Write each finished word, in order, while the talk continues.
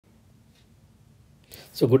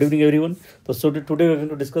So good evening, everyone. So today we're going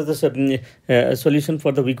to discuss the solution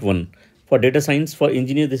for the week one for data science for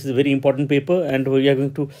engineers. This is a very important paper, and we are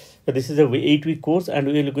going to. This is a 8-week course, and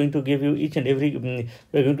we are going to give you each and every.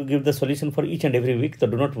 We're going to give the solution for each and every week. So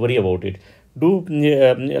do not worry about it. Do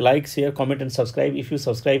like, share, comment, and subscribe. If you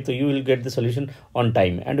subscribe, so you will get the solution on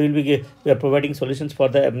time, and we are providing solutions for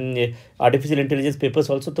the artificial intelligence papers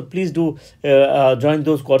also. So please do join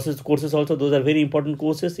those courses. Courses also, those are very important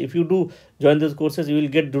courses. If you do join those courses, you will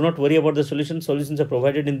get. Do not worry about the solutions. Solutions are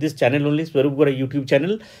provided in this channel only, Swaroop Gora YouTube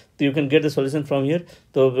channel. So you can get the solution from here.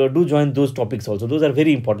 So do join those topics also. Those are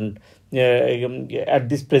very important at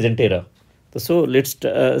this present era. So let's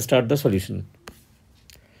start the solution.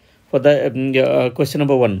 For the question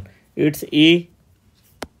number one, it's A.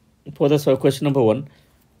 For the question number one,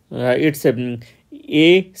 it's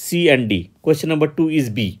A, C, and D. Question number two is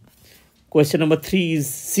B. Question number three is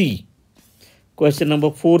C. Question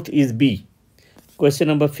number fourth is B. Question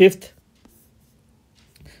number fifth.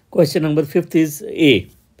 Question number fifth is A.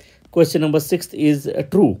 Question number sixth is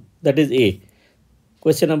true. That is A.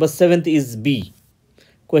 Question number seventh is B.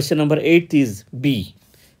 Question number eighth is B.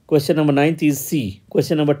 Question number 9th is C.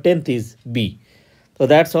 Question number 10th is B. So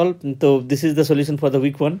that's all. So this is the solution for the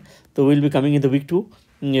week one. So we'll be coming in the week two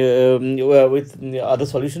with other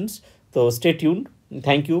solutions. So stay tuned.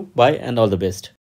 Thank you. Bye and all the best.